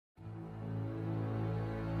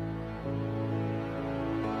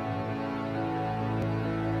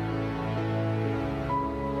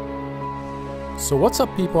So what's up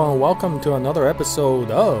people, and welcome to another episode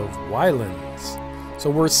of YLands. So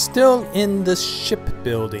we're still in the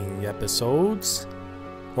shipbuilding episodes,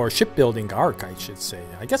 or shipbuilding arc I should say.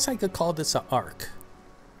 I guess I could call this an arc.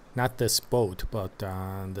 Not this boat, but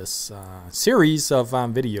this series of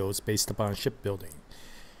videos based upon shipbuilding.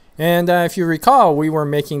 And if you recall, we were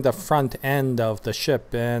making the front end of the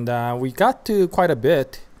ship, and we got to quite a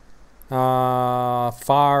bit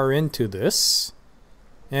far into this.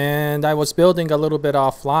 And I was building a little bit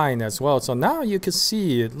offline as well. So now you can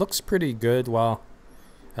see it looks pretty good. Well,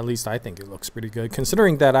 at least I think it looks pretty good,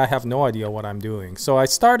 considering that I have no idea what I'm doing. So I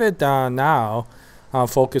started now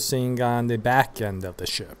focusing on the back end of the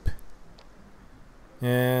ship.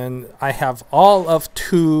 And I have all of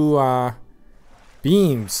 2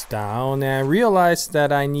 beams down, and I realized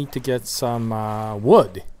that I need to get some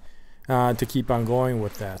wood to keep on going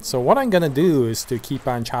with that. So what I'm going to do is to keep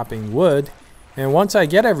on chopping wood. And once I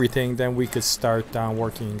get everything, then we could start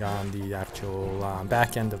working on the actual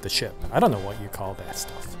back end of the ship. I don't know what you call that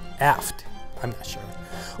stuff. Aft. I'm not sure.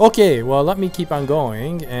 Okay, well, let me keep on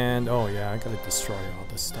going. And, oh yeah, I gotta destroy all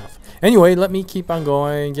this stuff. Anyway, let me keep on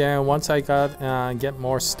going. And once I get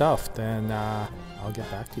more stuff, then I'll get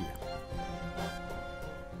back to you.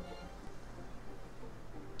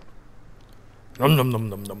 Nom nom nom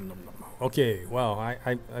nom nom nom. Okay, well,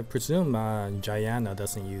 I presume Jaya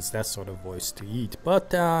doesn't use that sort of voice to eat.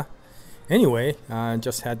 But anyway, I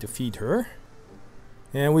just had to feed her.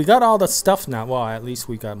 And we got all the stuff now. Well, at least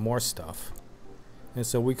we got more stuff. And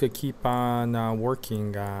so we could keep on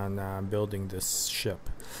working on building this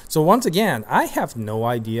ship. So once again, I have no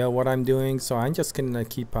idea what I'm doing. So I'm just going to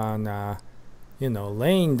keep on, you know,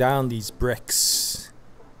 laying down these bricks.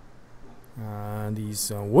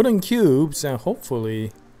 These wooden cubes, and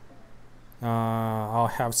hopefully I'll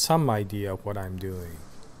have some idea of what I'm doing.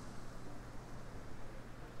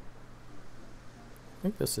 I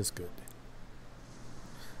think this is good.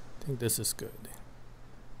 I think this is good.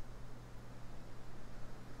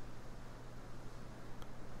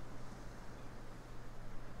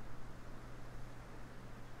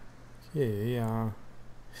 Okay,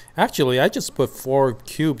 actually I just put 4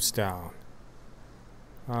 cubes down.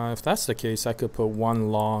 If that's the case, I could put 1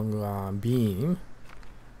 long beam.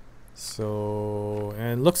 So,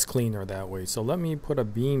 and it looks cleaner that way. So let me put a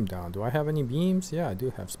beam down. Do I have any beams? Yeah, I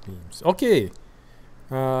do have beams. Okay.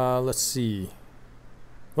 Let's see.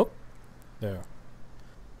 Oh, there.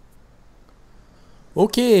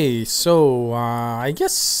 Okay, so I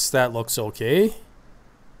guess that looks okay.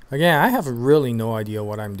 Again, I have really no idea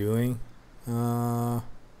what I'm doing.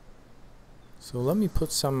 So let me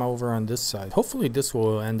put some over on this side. Hopefully this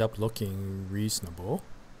will end up looking reasonable.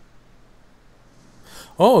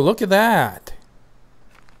 Oh, look at that.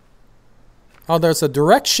 Oh, there's a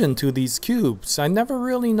direction to these cubes. I never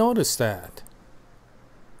really noticed that.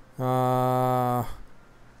 The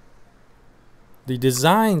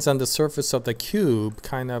designs on the surface of the cube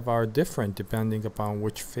kind of are different depending upon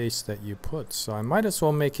which face that you put. So I might as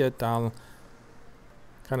well make it kind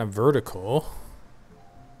of vertical.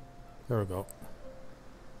 There we go.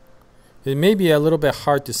 It may be a little bit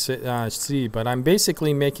hard to see, but I'm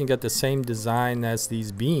basically making it the same design as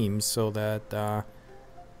these beams so that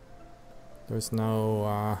there's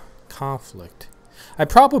no conflict. I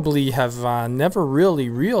probably have never really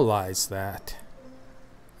realized that,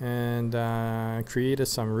 and created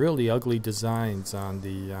some really ugly designs on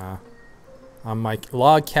the on my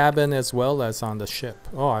log cabin as well as on the ship.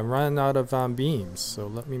 Oh, I'm running out of beams, so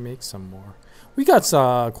let me make some more. We got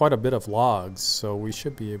quite a bit of logs, so we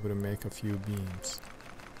should be able to make a few beams.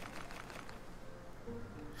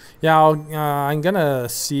 Yeah, I'm gonna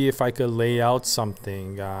see if I could lay out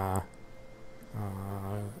something on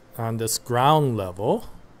this ground level.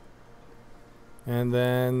 And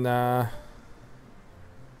then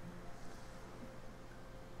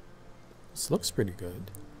this looks pretty good.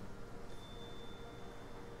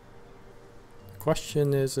 The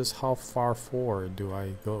question is how far forward do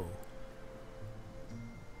I go?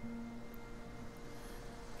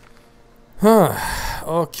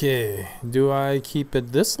 Okay, do I keep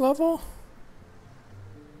it this level?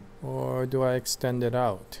 Or do I extend it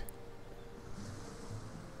out?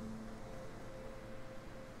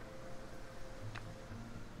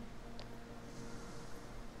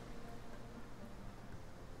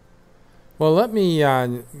 Well, let me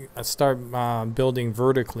start building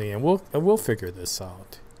vertically, and we'll figure this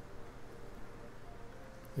out.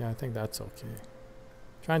 Yeah, I think that's okay.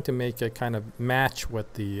 Trying to make it kind of match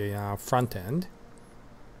with the front end.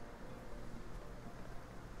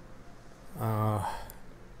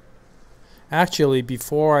 Actually,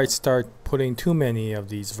 before I start putting too many of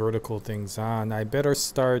these vertical things on, I better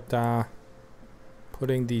start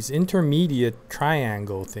putting these intermediate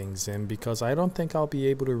triangle things in because I don't think I'll be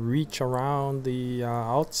able to reach around the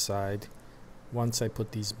outside once I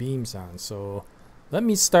put these beams on. So let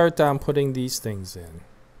me start putting these things in.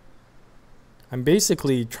 I'm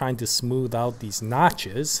basically trying to smooth out these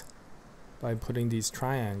notches by putting these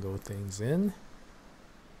triangle things in.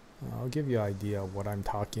 I'll give you an idea of what I'm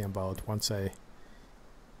talking about once I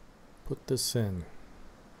put this in.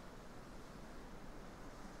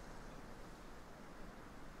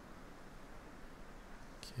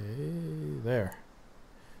 Okay, there.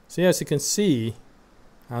 So as you can see,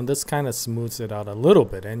 this kind of smooths it out a little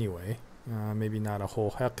bit anyway. Maybe not a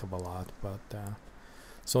whole heck of a lot, but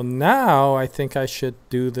so now I think I should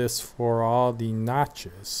do this for all the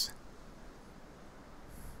notches.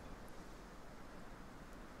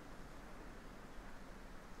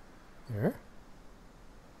 There.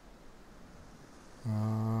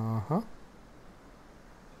 Uh-huh.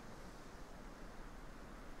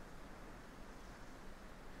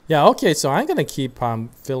 Yeah, okay, so I'm gonna keep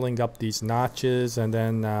filling up these notches and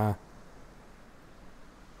then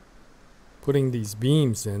putting these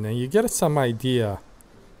beams in, and you get some idea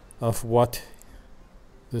of what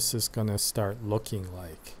this is gonna start looking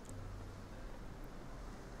like.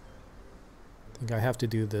 I think I have to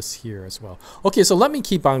do this here as well. Okay, so let me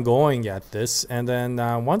keep on going at this, and then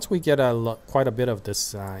once we get quite a bit of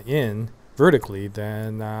this in vertically,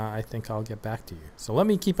 then I think I'll get back to you. So let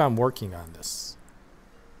me keep on working on this.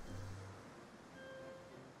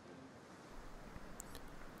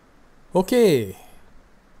 Okay,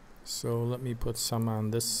 so let me put some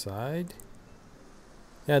on this side.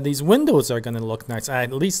 Yeah, these windows are gonna look nice.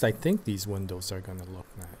 At least I think these windows are gonna look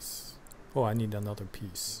nice. Oh, I need another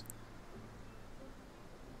piece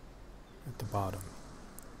at the bottom.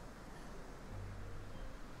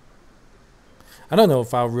 I don't know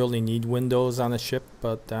if I'll really need windows on a ship,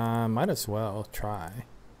 but might as well try.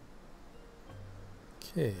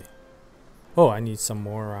 Okay. Oh, I need some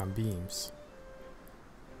more beams.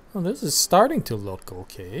 Oh, this is starting to look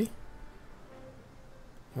okay.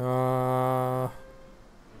 Yeah,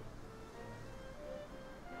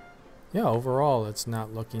 overall it's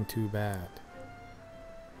not looking too bad.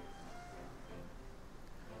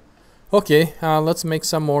 Okay, let's make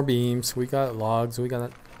some more beams. We got logs, we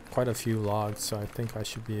got quite a few logs, so I think I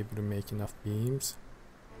should be able to make enough beams.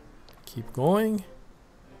 Keep going.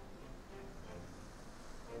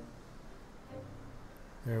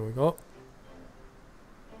 There we go.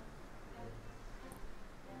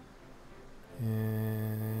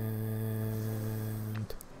 And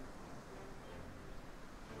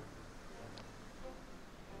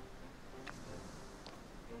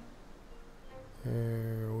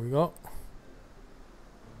there we go.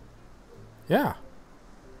 Yeah,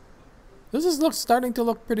 this is starting to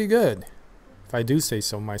look pretty good, if I do say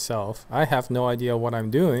so myself. I have no idea what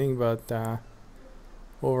I'm doing, but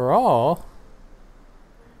overall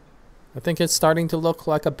I think it's starting to look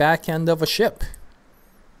like a back end of a ship.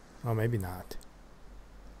 Oh, maybe not.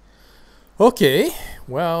 Okay,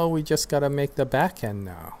 well, we just gotta make the back end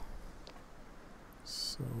now.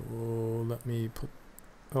 So let me put,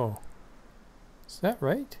 oh, is that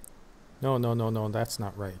right? No, that's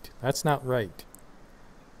not right. That's not right.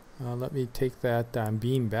 Let me take that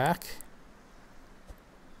beam back.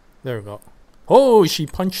 There we go. Oh, she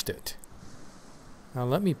punched it. Now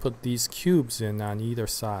let me put these cubes in on either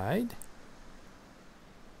side.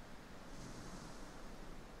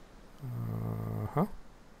 I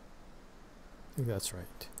think that's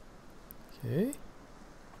right. Okay.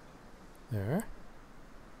 There.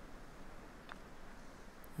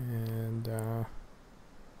 And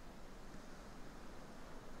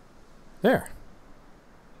there.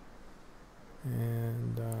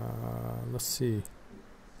 And let's see.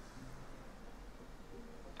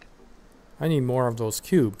 I need more of those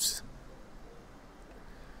cubes.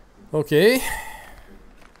 Okay.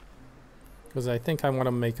 Because I think I want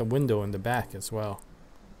to make a window in the back as well.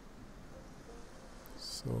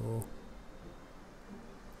 So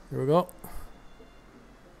here we go.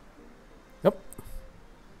 Yep.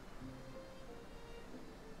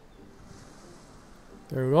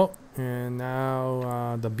 There we go. And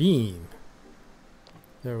now the beam.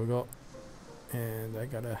 There we go. And I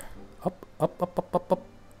gotta up.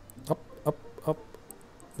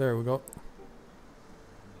 There we go.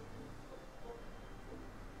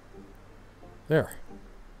 There.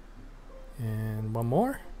 And one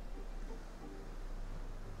more.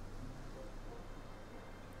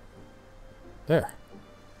 There.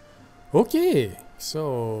 Okay,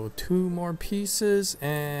 so 2 more pieces,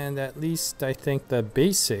 and at least I think the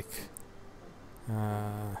basic.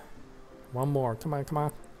 One more. Come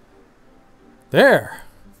on. There.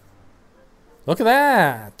 Look at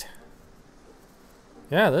that!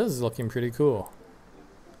 Yeah, this is looking pretty cool.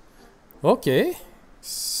 Okay,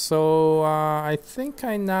 so I think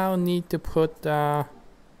I now need to put the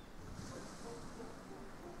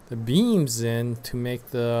beams in to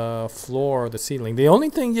make the floor, the ceiling. The only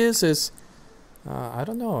thing is I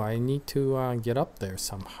don't know, I need to get up there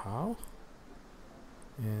somehow.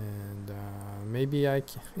 And maybe I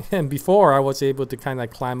can. And before I was able to kind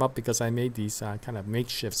of climb up because I made these kind of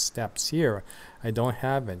makeshift steps here. I don't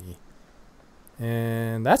have any.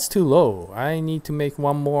 And that's too low. I need to make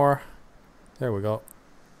one more. There we go.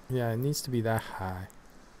 Yeah, it needs to be that high.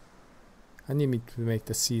 I need to make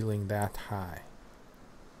the ceiling that high.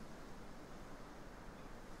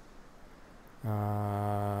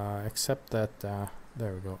 Except that,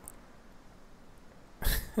 there we go.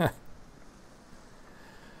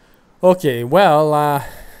 Okay, well,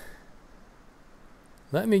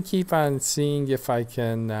 let me keep on seeing if I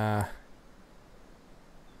can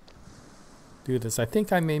do this. I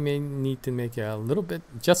think I may need to make it a little bit,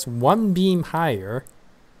 just one beam higher,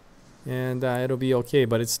 and it'll be okay.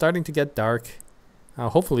 But it's starting to get dark.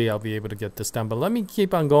 Hopefully I'll be able to get this done. But let me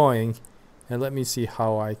keep on going, and let me see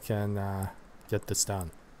how I can get this done.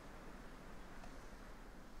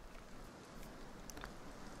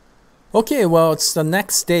 Okay, well, it's the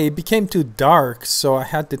next day. It became too dark, so I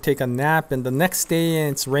had to take a nap, and the next day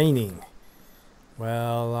it's raining.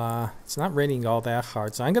 Well, it's not raining all that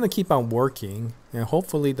hard, so I'm gonna keep on working, and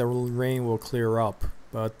hopefully the rain will clear up.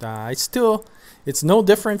 But it's no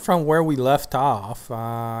different from where we left off.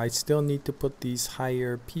 I still need to put these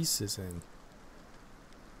higher pieces in.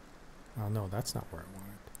 Oh no, that's not where I want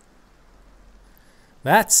it.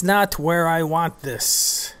 That's not where I want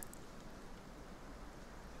this.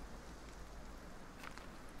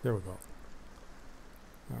 There we go.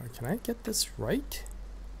 Can I get this right?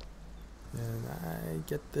 Can I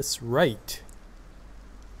get this right?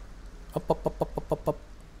 Up, up, up, up, up, up, up.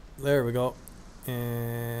 There we go.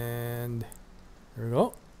 And there we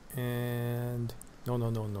go. And no, no,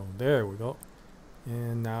 no, no. There we go.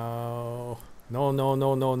 And now, no, no,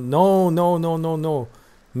 no, no, no, no, no, no, no,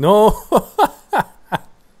 no.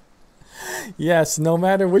 Yes, no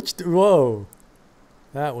matter which. Whoa.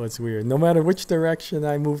 That was weird. No matter which direction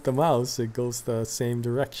I move the mouse, it goes the same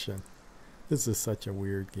direction. This is such a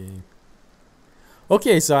weird game.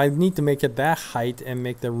 Okay, so I need to make it that height and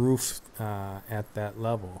make the roof at that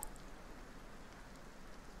level.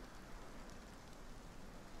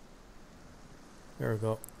 There we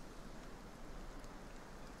go.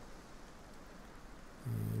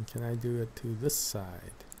 And can I do it to this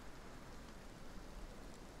side?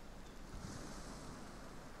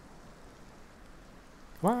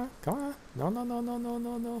 Come on, come on. No, no, no, no, no,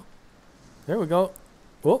 no, no. There we go.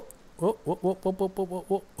 Whoop, whoop, whoop, whoop, whoop, whoop,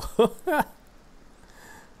 whoop, whoop.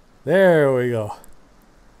 There we go.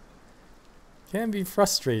 Can be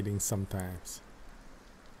frustrating sometimes.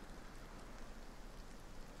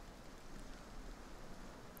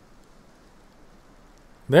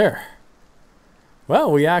 There.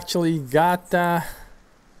 Well, we actually got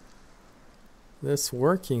this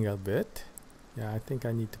working a bit. Yeah, I think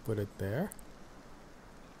I need to put it there.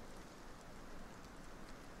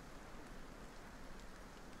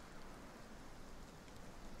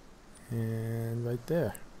 And right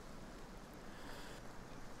there.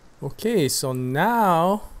 Okay, so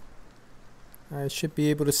now I should be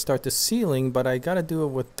able to start the ceiling, but I gotta do it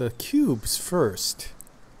with the cubes first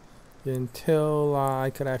until I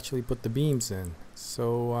could actually put the beams in.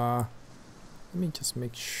 So let me just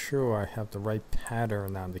make sure I have the right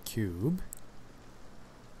pattern on the cube,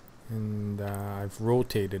 and I've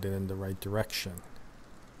rotated it in the right direction.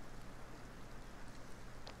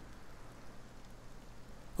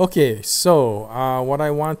 Okay, so what I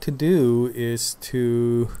want to do is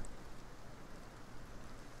to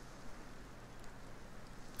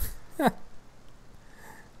am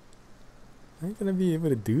I gonna be able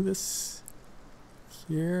to do this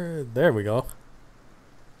here? There we go.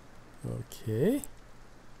 Okay.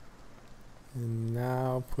 And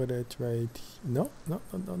now put it right. No, no,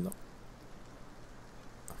 no, no, no.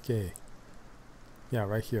 Okay. Yeah,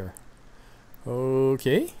 right here.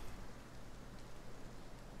 Okay.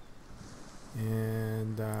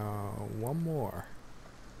 And one more.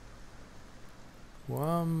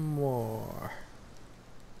 One more.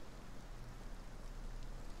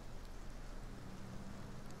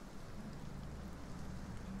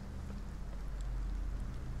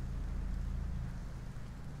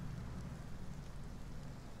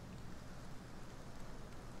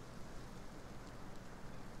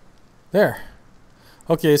 There.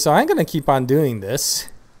 Okay, so I'm gonna keep on doing this,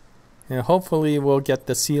 and hopefully we'll get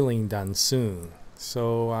the ceiling done soon.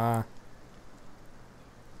 So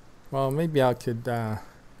Well, maybe I could,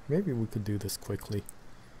 maybe we could do this quickly.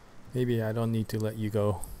 Maybe I don't need to let you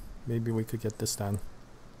go. Maybe we could get this done.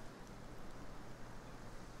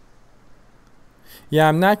 Yeah,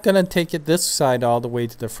 I'm not gonna take it this side all the way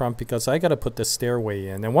to the front because I gotta put the stairway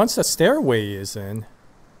in. And once the stairway is in,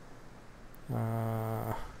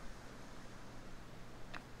 yeah,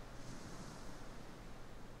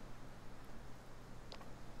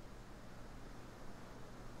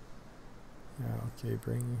 okay,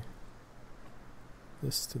 bring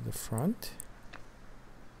this to the front.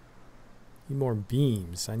 Need more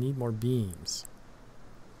beams. I need more beams.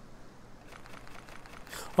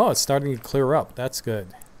 Oh, it's starting to clear up. That's good.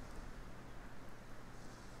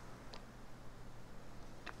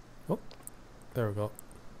 Oh, there we go.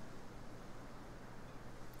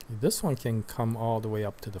 Okay, this one can come all the way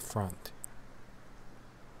up to the front.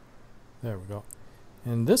 There we go.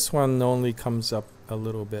 And this one only comes up a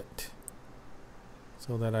little bit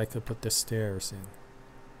so that I could put the stairs in.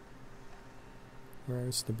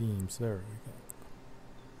 Where's the beams? There we go.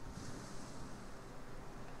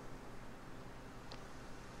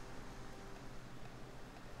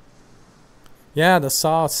 Yeah, the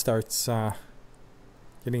saw starts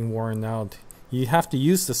getting worn out. You have to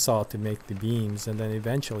use the saw to make the beams, and then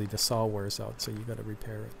eventually the saw wears out, so you gotta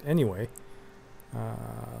repair it. Anyway,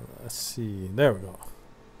 let's see. There we go.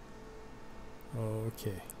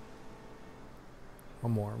 Okay.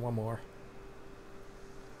 One more, one more.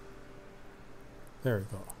 There we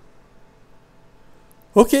go.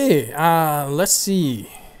 Okay, let's see.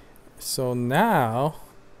 So now,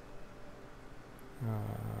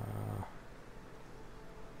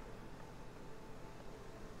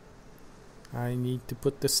 I need to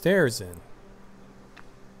put the stairs in.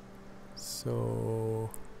 So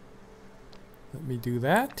let me do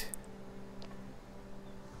that.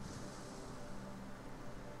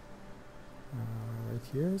 Right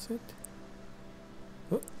here, is it?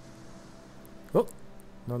 Oh. Oh.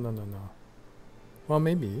 No, no, no, no. Well,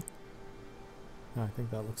 maybe. No, I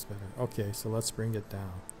think that looks better. Okay, so let's bring it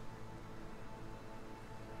down.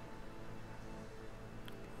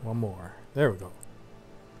 One more. There we go.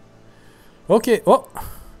 Okay, oh!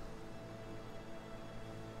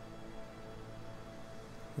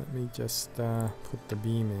 Let me just put the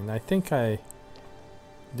beam in. I think I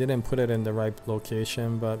didn't put it in the right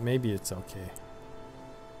location, but maybe it's okay.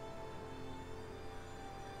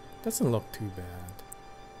 Doesn't look too bad.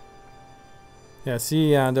 Yeah,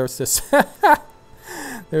 see, there's this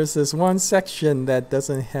there's this one section that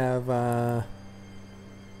doesn't have a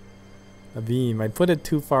beam. I put it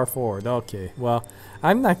too far forward. Okay, well,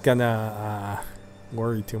 I'm not gonna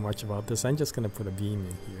worry too much about this. I'm just gonna put a beam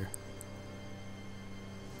in here.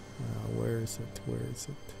 Where is it? Where is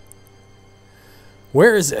it?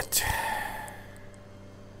 Where is it?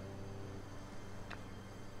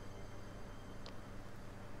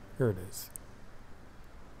 Here it is.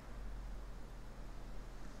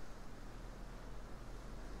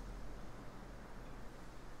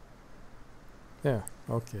 Yeah,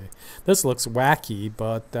 okay. This looks wacky,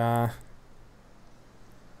 but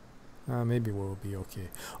maybe we'll be okay.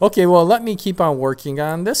 Okay, well, let me keep on working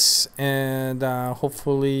on this, and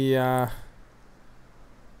hopefully, yeah,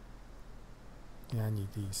 I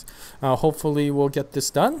need these. Hopefully we'll get this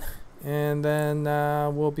done, and then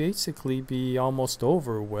we'll basically be almost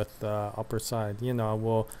over with the upper side. You know,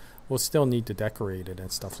 we'll still need to decorate it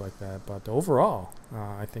and stuff like that, but overall,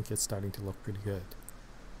 I think it's starting to look pretty good.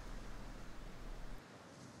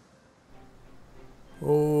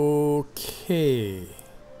 Okay,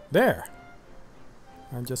 there.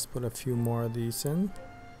 I just put a few more of these in,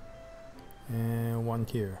 and one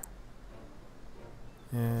here.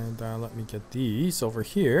 And let me get these over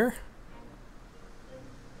here.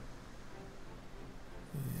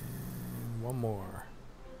 And one more.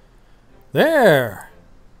 There!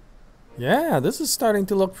 Yeah, this is starting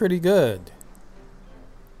to look pretty good.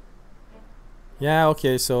 Yeah,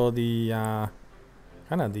 okay, so the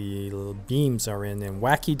kind of the little beams are in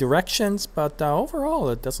wacky directions, but overall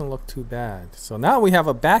it doesn't look too bad. So now we have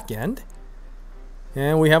a back end,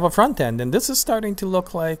 and we have a front end, and this is starting to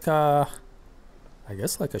look like I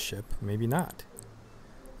guess like a ship, maybe not.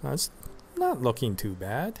 It's not looking too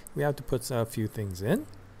bad. We have to put a few things in.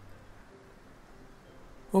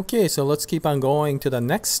 Okay, so let's keep on going to the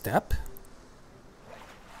next step.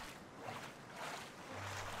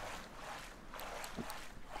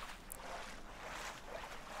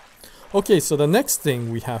 Okay, so the next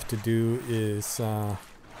thing we have to do is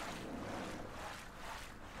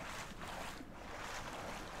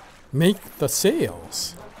make the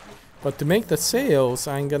sails. But to make the sails,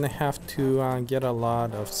 I'm gonna have to get a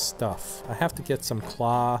lot of stuff. I have to get some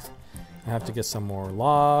cloth, I have to get some more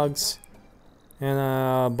logs and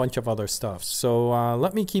a bunch of other stuff. So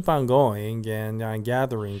let me keep on going and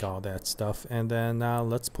gathering all that stuff, and then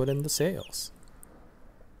let's put in the sails.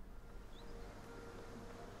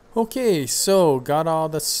 Okay, so got all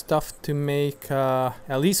the stuff to make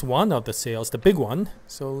at least one of the sails, the big one.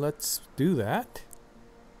 So let's do that.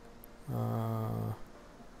 I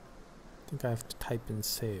think I have to type in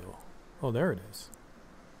sail. Oh, there it is.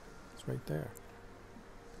 It's right there.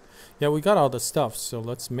 Yeah, we got all the stuff, so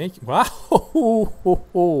let's make... Wow!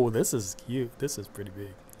 This is cute. This is pretty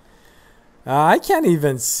big. I can't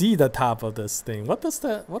even see the top of this thing. What does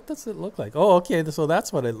it look like? Oh, okay, so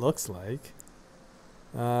that's what it looks like.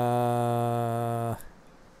 I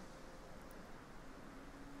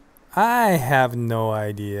have no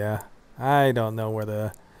idea. I don't know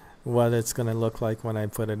what it's gonna look like when I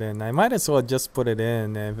put it in. I might as well just put it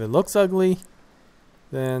in. If it looks ugly,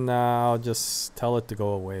 then I'll just tell it to go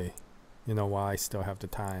away. You know, while I still have the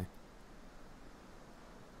time.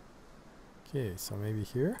 Okay, so maybe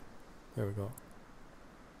here. There we go.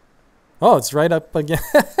 Oh, it's right up against.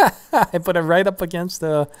 I put it right up against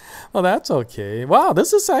the. Oh, that's okay. Wow,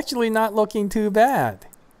 this is actually not looking too bad.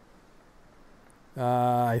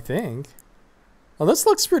 I think. Well, this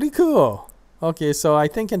looks pretty cool. Okay, so I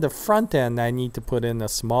think in the front end I need to put in a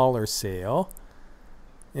smaller sail,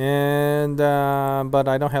 and but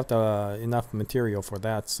I don't have enough material for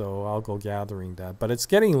that, so I'll go gathering that. But it's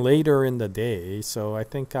getting later in the day, so I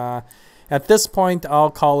think at this point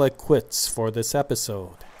I'll call it quits for this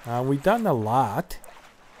episode. We've done a lot,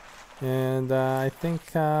 and I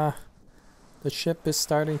think the ship is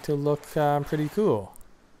starting to look pretty cool.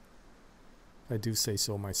 I do say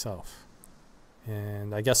so myself.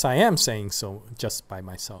 And I guess I am saying so just by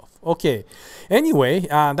myself. Okay. Anyway,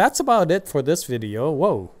 that's about it for this video.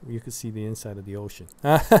 Whoa, you can see the inside of the ocean.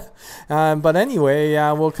 But anyway,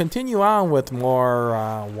 we'll continue on with more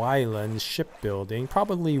YLands shipbuilding.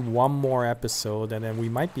 Probably one more episode, and then we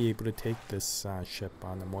might be able to take this ship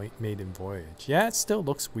on a maiden voyage. Yeah, it still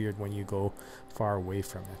looks weird when you go far away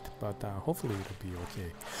from it, but hopefully it'll be okay.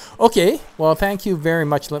 Okay, well, thank you very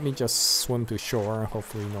much. Let me just swim to shore.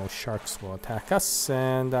 Hopefully no sharks will attack us,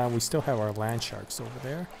 and we still have our land sharks over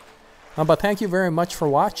there. But thank you very much for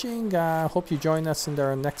watching. Hope you join us in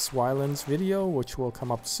our next YLands video, which will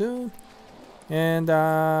come up soon, and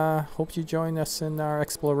hope you join us in our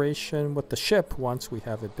exploration with the ship once we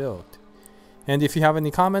have it built. And if you have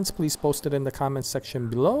any comments, please post it in the comments section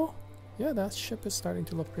below. Yeah, that ship is starting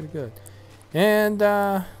to look pretty good. And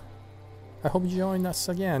I hope you join us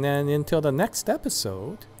again. And until the next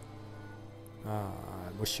episode, I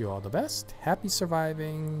wish you all the best. Happy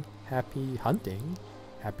surviving, happy hunting,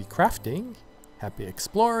 happy crafting, happy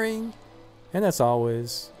exploring. And as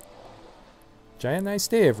always, Jaya, nice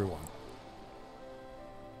day, everyone.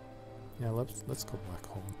 Yeah, let's go back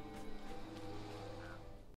home.